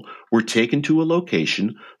vehicle were taken to a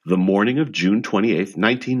location the morning of June 28,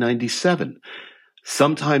 1997.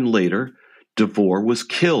 Sometime later, DeVore was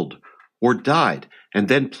killed or died and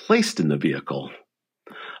then placed in the vehicle.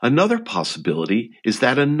 Another possibility is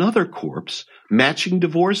that another corpse, matching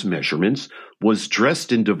DeVore's measurements, was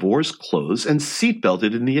dressed in DeVore's clothes and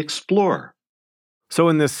seatbelted in the Explorer. So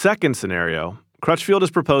in this second scenario, Crutchfield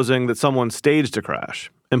is proposing that someone staged a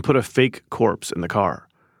crash and put a fake corpse in the car.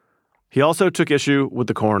 He also took issue with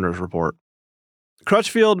the coroner's report.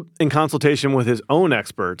 Crutchfield, in consultation with his own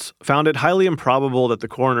experts, found it highly improbable that the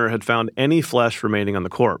coroner had found any flesh remaining on the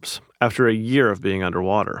corpse after a year of being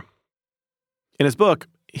underwater. In his book,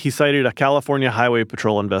 he cited a California Highway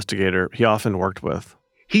Patrol investigator he often worked with.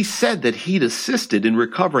 He said that he'd assisted in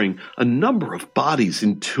recovering a number of bodies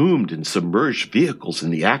entombed in submerged vehicles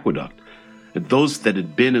in the aqueduct, and those that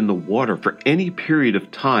had been in the water for any period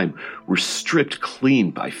of time were stripped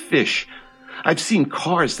clean by fish. I've seen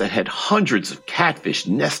cars that had hundreds of catfish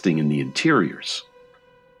nesting in the interiors.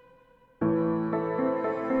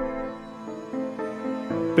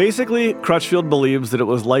 Basically, Crutchfield believes that it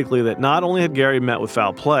was likely that not only had Gary met with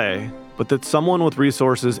foul play, but that someone with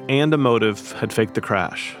resources and a motive had faked the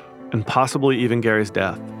crash, and possibly even Gary's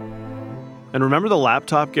death. And remember the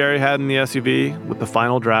laptop Gary had in the SUV with the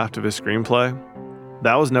final draft of his screenplay?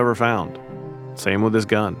 That was never found. Same with his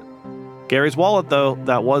gun. Gary's wallet, though,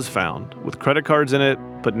 that was found, with credit cards in it,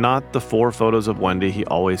 but not the 4 photos of Wendy he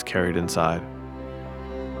always carried inside.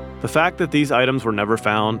 The fact that these items were never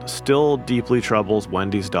found still deeply troubles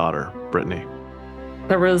Wendy's daughter, Brittany.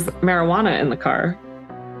 There was marijuana in the car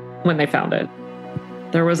when they found it.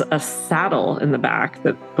 There was a saddle in the back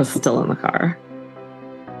that was still in the car.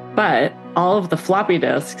 But all of the floppy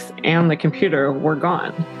disks and the computer were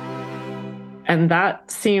gone. And that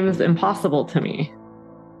seems impossible to me.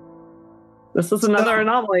 This is another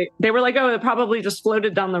anomaly. They were like, oh, it probably just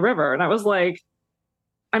floated down the river. And I was like,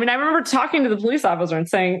 I remember talking to the police officer and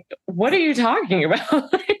saying, what are you talking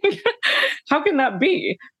about? How can that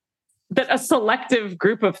be? That a selective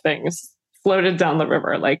group of things floated down the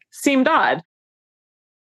river, seemed odd.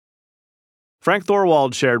 Frank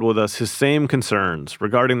Thorwald shared with us his same concerns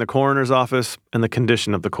regarding the coroner's office and the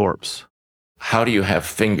condition of the corpse. How do you have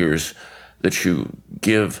fingers that you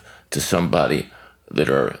give to somebody that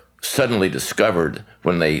are suddenly discovered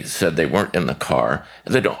when they said they weren't in the car,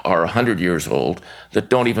 that are 100 years old, that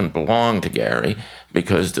don't even belong to Gary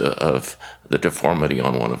because of the deformity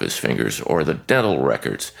on one of his fingers, or the dental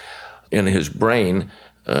records? In his brain,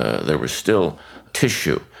 there was still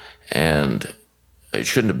tissue, and it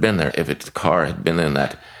shouldn't have been there if the car had been in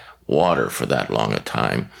that water for that long a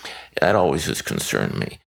time. That always has concerned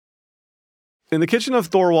me. In the kitchen of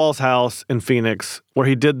Thorwald's house in Phoenix, where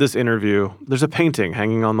he did this interview, there's a painting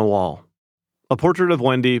hanging on the wall. A portrait of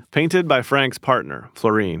Wendy, painted by Frank's partner,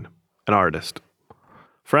 Florine, an artist.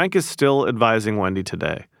 Frank is still advising Wendy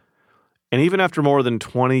today. And even after more than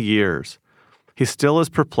 20 years, he still is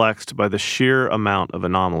perplexed by the sheer amount of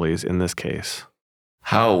anomalies in this case.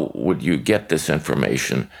 How would you get this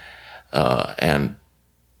information? And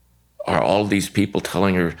are all these people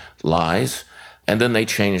telling her lies? And then they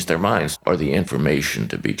changed their minds. Or the information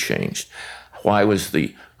to be changed? Why was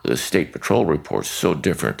the State Patrol report so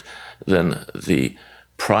different than the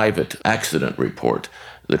private accident report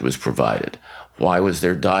that was provided? Why was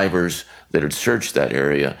there divers that had searched that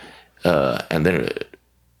area and then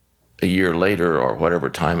a year later, or whatever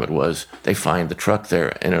time it was, they find the truck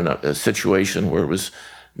there in a situation where it was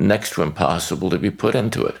next to impossible to be put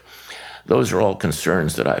into it? Those are all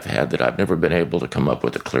concerns that I've had that I've never been able to come up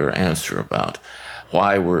with a clear answer about.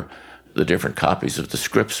 Why were the different copies of the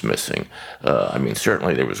scripts missing?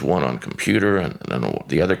 Certainly there was one on computer, and then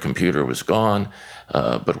the other computer was gone,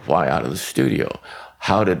 but why out of the studio?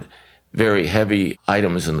 How did very heavy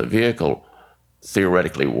items in the vehicle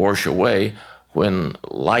theoretically wash away when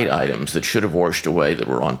light items that should have washed away that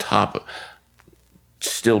were on top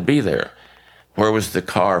still be there? Where was the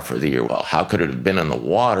car for the year? Well, how could it have been in the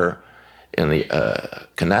water in the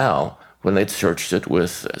canal when they'd searched it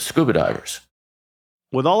with scuba divers?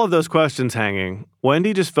 With all of those questions hanging,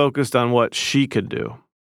 Wendy just focused on what she could do.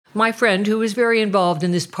 My friend, who is very involved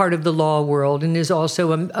in this part of the law world and is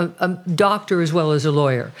also a doctor as well as a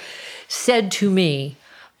lawyer, said to me,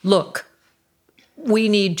 look, we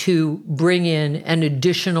need to bring in an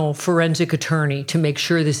additional forensic attorney to make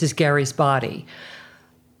sure this is Gary's body,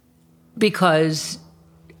 because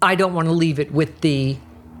I don't want to leave it with the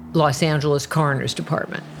Los Angeles Coroner's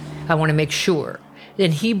Department. I want to make sure.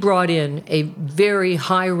 And he brought in a very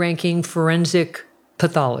high-ranking forensic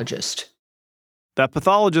pathologist. That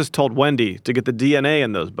pathologist told Wendy to get the DNA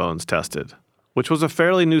in those bones tested, which was a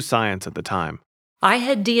fairly new science at the time. I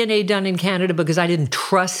had DNA done in Canada because I didn't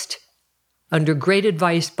trust, under great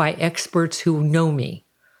advice by experts who know me,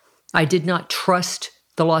 I did not trust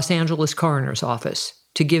the Los Angeles Coroner's Office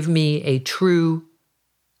to give me a true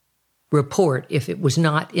report if it was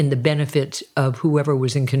not in the benefit of whoever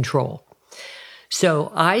was in control.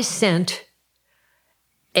 So I sent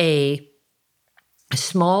a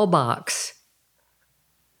small box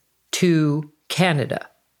to Canada.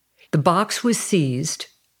 The box was seized,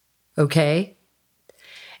 okay?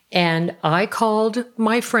 And I called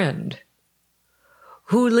my friend,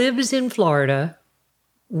 who lives in Florida,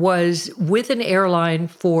 was with an airline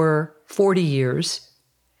for 40 years,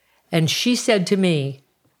 and she said to me,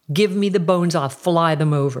 give me the bones, I'll fly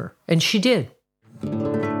them over. And she did.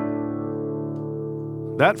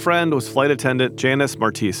 That friend was flight attendant Janice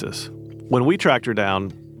Martises. When we tracked her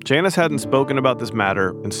down, Janice hadn't spoken about this matter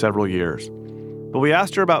in several years. But we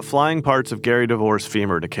asked her about flying parts of Gary DeVore's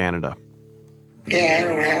femur to Canada. Yeah,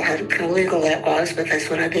 I don't know how illegal that was, but that's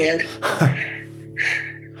what I did.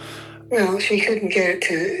 Well, she couldn't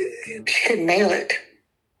mail it.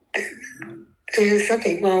 There was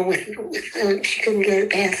something wrong with she couldn't get it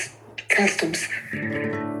past customs.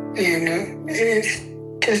 And it's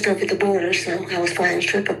just over the border, so I was flying a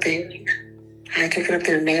trip up there. I took it up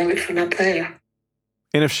there and mailed it from up there.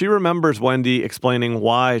 And if she remembers Wendy explaining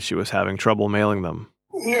why she was having trouble mailing them.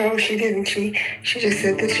 No, she didn't. She just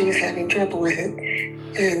said that she was having trouble with it.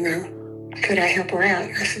 And could I help her out?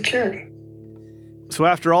 I said, sure. So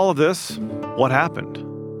after all of this, what happened?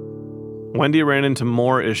 Wendy ran into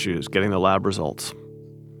more issues getting the lab results.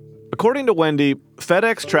 According to Wendy,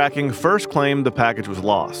 FedEx tracking first claimed the package was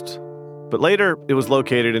lost, but later it was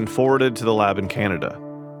located and forwarded to the lab in Canada.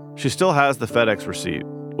 She still has the FedEx receipt,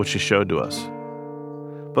 which she showed to us.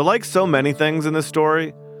 But like so many things in this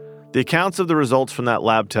story, The accounts of the results from that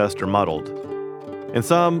lab test are muddled. In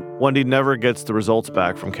some, Wendy never gets the results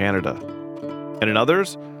back from Canada. And in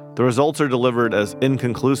others, the results are delivered as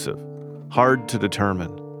inconclusive, hard to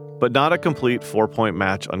determine, but not a complete 4-point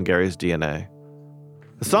match on Gary's DNA.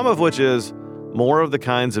 The sum of which is more of the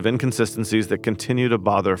kinds of inconsistencies that continue to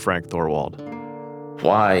bother Frank Thorwald.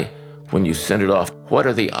 Why, when you send it off, what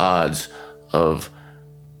are the odds of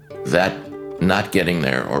that not getting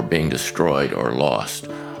there or being destroyed or lost?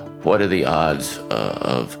 What are the odds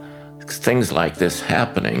of things like this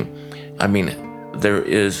happening? I mean, there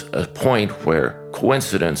is a point where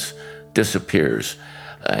coincidence disappears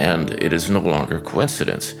and it is no longer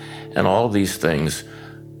coincidence. And all these things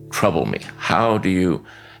trouble me. How do you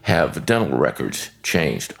have dental records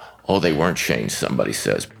changed? Oh, they weren't changed, somebody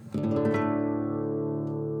says.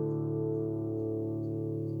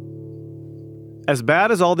 As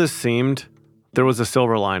bad as all this seemed, there was a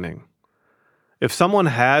silver lining. If someone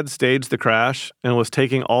had staged the crash and was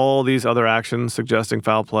taking all these other actions suggesting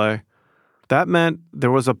foul play, that meant there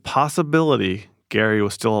was a possibility Gary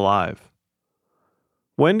was still alive.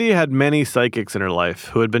 Wendy had many psychics in her life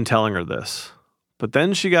who had been telling her this, but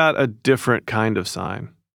then she got a different kind of sign.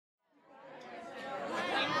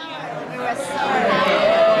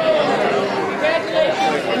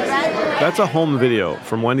 That's a home video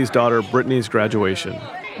from Wendy's daughter Brittany's graduation,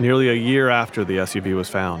 nearly a year after the SUV was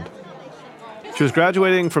found. She was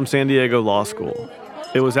graduating from San Diego Law School.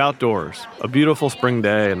 It was outdoors, a beautiful spring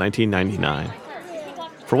day in 1999.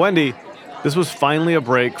 For Wendy, this was finally a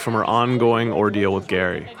break from her ongoing ordeal with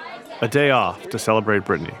Gary, a day off to celebrate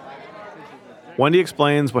Brittany. Wendy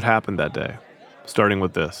explains what happened that day, starting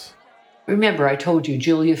with this. Remember, I told you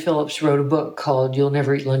Julia Phillips wrote a book called You'll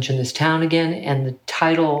Never Eat Lunch in This Town Again, and the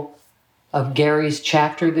title of Gary's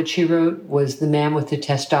chapter that she wrote was The Man with the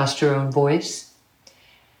Testosterone Voice.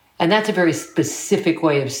 And that's a very specific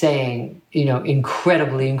way of saying,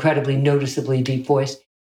 incredibly, incredibly noticeably deep voice.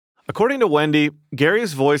 According to Wendy,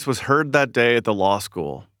 Gary's voice was heard that day at the law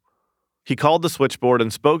school. He called the switchboard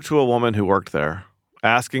and spoke to a woman who worked there,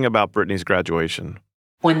 asking about Brittany's graduation.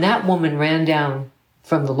 When that woman ran down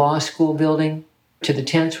from the law school building to the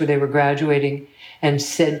tents where they were graduating and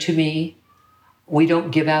said to me, "We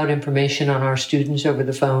don't give out information on our students over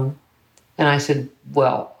the phone." And I said,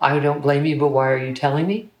 "Well, I don't blame you, but why are you telling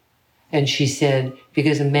me?" And she said,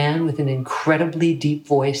 "Because a man with an incredibly deep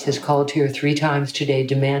voice has called here 3 times today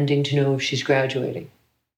demanding to know if she's graduating."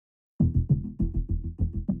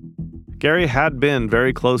 Gary had been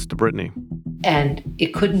very close to Brittany. And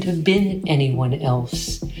it couldn't have been anyone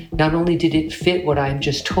else. Not only did it fit what I've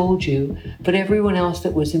just told you, but everyone else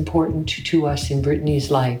that was important to us in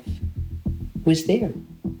Brittany's life was there.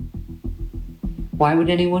 Why would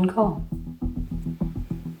anyone call?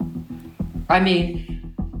 I mean,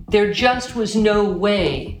 there just was no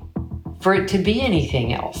way for it to be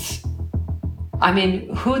anything else. I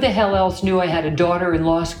mean, who the hell else knew I had a daughter in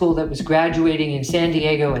law school that was graduating in San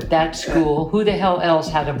Diego at that school? Who the hell else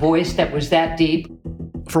had a voice that was that deep?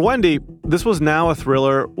 For Wendy, this was now a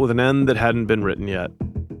thriller with an end that hadn't been written yet.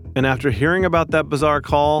 And after hearing about that bizarre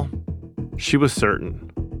call, she was certain.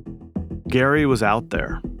 Gary was out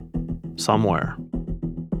there, somewhere.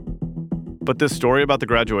 But this story about the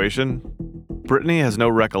graduation, Brittany has no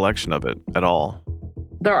recollection of it at all.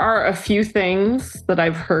 There are a few things that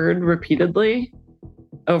I've heard repeatedly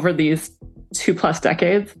over these 2+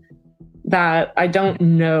 decades that I don't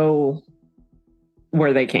know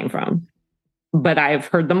where they came from, but I've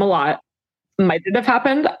heard them a lot. Might it have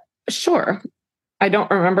happened? Sure. I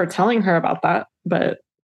don't remember telling her about that, but...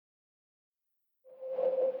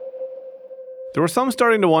 There were some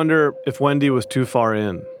starting to wonder if Wendy was too far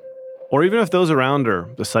in, or even if those around her,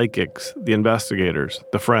 the psychics, the investigators,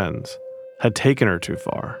 the friends, had taken her too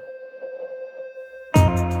far.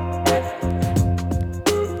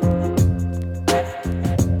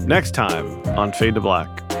 Next time on Fade to Black.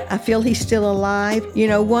 I feel he's still alive.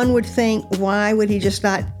 One would think, why would he just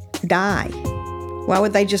not die? Why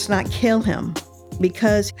would they just not kill him?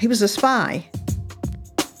 Because he was a spy.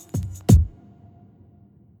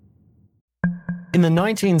 In the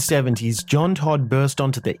 1970s, John Todd burst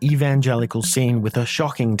onto the evangelical scene with a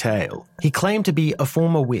shocking tale. He claimed to be a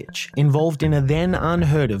former witch, involved in a then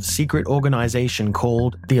unheard-of secret organization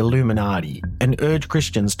called the Illuminati, and urged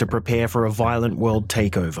Christians to prepare for a violent world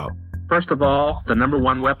takeover. First of all, the number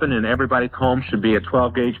one weapon in everybody's home should be a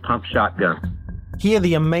 12-gauge pump shotgun. Hear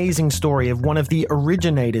the amazing story of one of the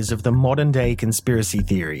originators of the modern-day conspiracy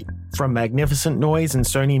theory. From Magnificent Noise and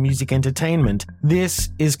Sony Music Entertainment, this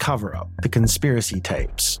is Cover Up, the Conspiracy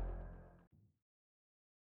Tapes.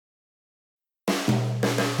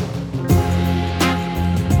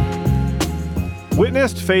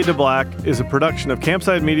 Witnessed Fade to Black is a production of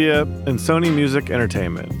Campside Media and Sony Music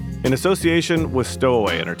Entertainment, in association with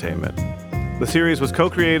Stowaway Entertainment. The series was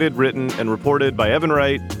co-created, written, and reported by Evan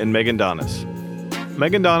Wright and Megan Donis.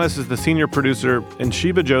 Megan Donis is the senior producer, and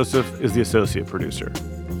Sheba Joseph is the associate producer.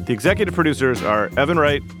 The executive producers are Evan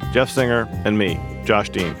Wright, Jeff Singer, and me,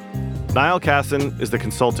 Josh Dean. Niall Casson is the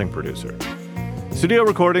consulting producer. Studio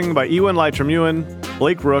recording by Ewan Leitram-Ewan,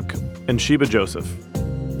 Blake Rook, and Sheba Joseph.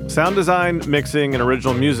 Sound design, mixing, and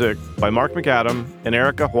original music by Mark McAdam and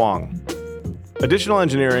Erica Huang. Additional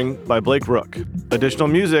engineering by Blake Rook. Additional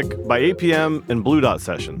music by APM and Blue Dot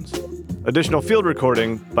Sessions. Additional field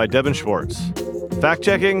recording by Devin Schwartz.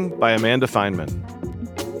 Fact-checking by Amanda Feynman.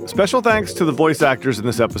 Special thanks to the voice actors in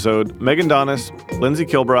this episode, Megan Donis, Lindsay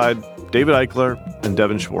Kilbride, David Eichler, and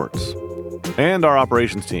Devin Schwartz. And our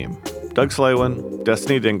operations team, Doug Slaywin,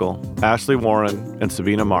 Destiny Dingle, Ashley Warren, and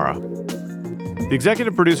Sabina Mara. The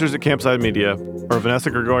executive producers at Campside Media are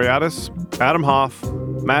Vanessa Gregoriadis, Adam Hoff,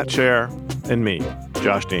 Matt Scher, and me,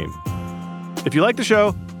 Josh Dean. If you like the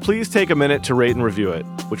show, please take a minute to rate and review it,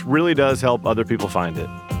 which really does help other people find it.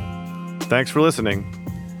 Thanks for listening.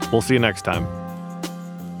 We'll see you next time.